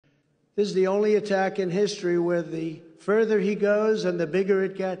This is the only attack in history where the further he goes and the bigger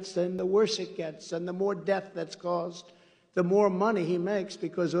it gets, and the worse it gets, and the more death that's caused, the more money he makes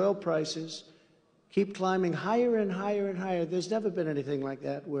because oil prices keep climbing higher and higher and higher. There's never been anything like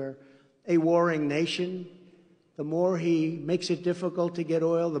that where a warring nation, the more he makes it difficult to get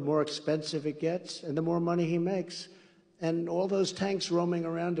oil, the more expensive it gets, and the more money he makes. And all those tanks roaming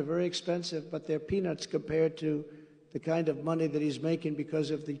around are very expensive, but they're peanuts compared to the kind of money that he's making because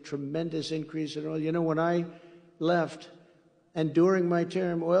of the tremendous increase in oil. You know, when I left, and during my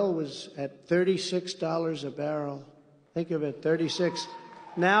term, oil was at $36 a barrel. Think of it, 36.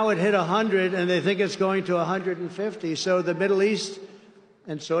 Now it hit 100, and they think it's going to 150. So the Middle East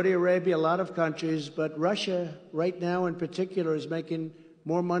and Saudi Arabia, a lot of countries, but Russia right now in particular is making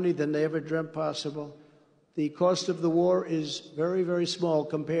more money than they ever dreamt possible. The cost of the war is very, very small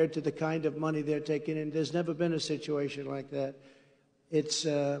compared to the kind of money they're taking in. There's never been a situation like that. It's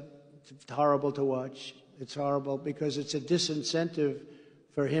horrible to watch. It's horrible because it's a disincentive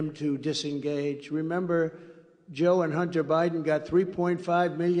for him to disengage. Remember, Joe and Hunter Biden got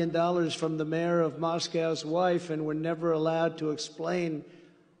 $3.5 million from the mayor of Moscow's wife and were never allowed to explain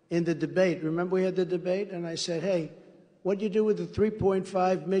in the debate. Remember we had the debate? And I said, hey, what'd you do with the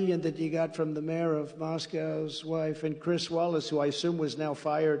 $3.5 million that you got from the mayor of Moscow's wife? And Chris Wallace, who I assume was now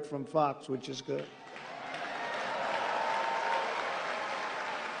fired from Fox, which is good.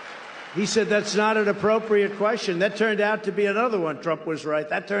 He said that's not an appropriate question. That turned out to be another one. Trump was right.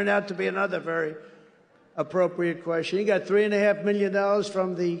 That turned out to be another very appropriate question. He got $3.5 million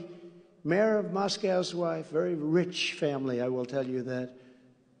from the mayor of Moscow's wife. Very rich family, I will tell you that.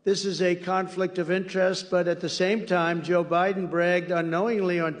 This is a conflict of interest, but at the same time, Joe Biden bragged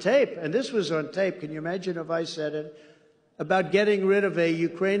unknowingly on tape, and this was on tape, can you imagine if I said it, about getting rid of a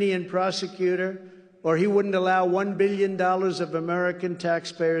Ukrainian prosecutor, or he wouldn't allow $1 billion of American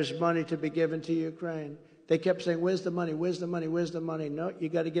taxpayers' money to be given to Ukraine. They kept saying, where's the money, where's the money, where's the money? No, you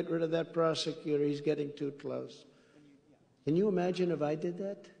got to get rid of that prosecutor. He's getting too close. Can you imagine if I did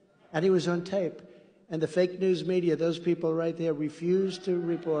that? And he was on tape. And the fake news media, those people right there, refused to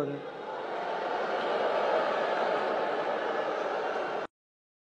report it.